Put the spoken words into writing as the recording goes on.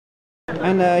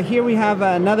And here we have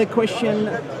another question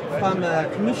from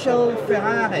Michel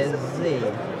Ferrares.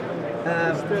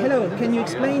 Hello, can you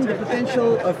explain the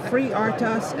potential of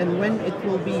freeRTOS and when it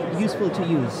will be useful to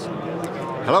use?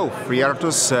 Hello,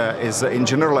 freeRTOS is in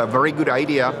general a very good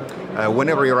idea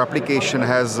whenever your application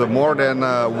has more than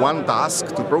one task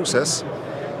to process.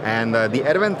 And the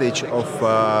advantage of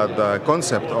the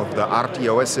concept of the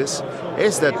RTOSs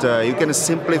is that you can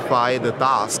simplify the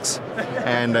tasks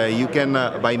and you can,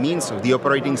 by means of the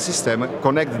operating system,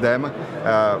 connect them,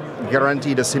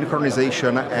 guarantee the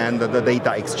synchronization and the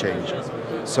data exchange.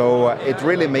 So it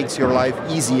really makes your life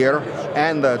easier,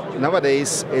 and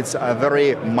nowadays it's a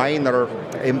very minor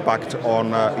impact on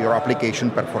your application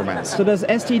performance. So does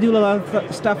ST do a lot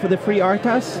of stuff with the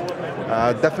freeRTOS?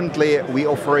 Definitely, we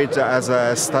offer it as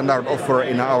a standard offer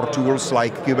in our tools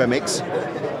like CubeMX,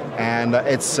 and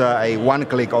it's a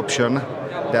one-click option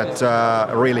that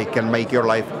really can make your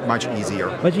life much easier.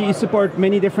 But you support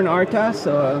many different RTOS,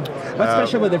 so what's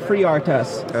special with the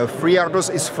freeRTOS?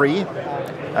 freeRTOS is free.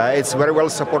 It's very well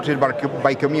supported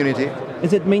by community.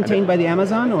 Is it maintained by the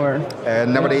Amazon, or?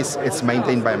 Nowadays, it's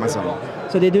maintained by Amazon.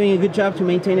 So they're doing a good job to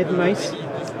maintain it nice?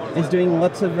 It's doing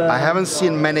lots of... I haven't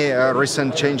seen many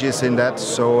recent changes in that,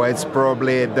 so it's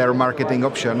probably their marketing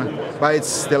option, but it's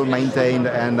still maintained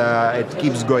and it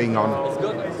keeps going on.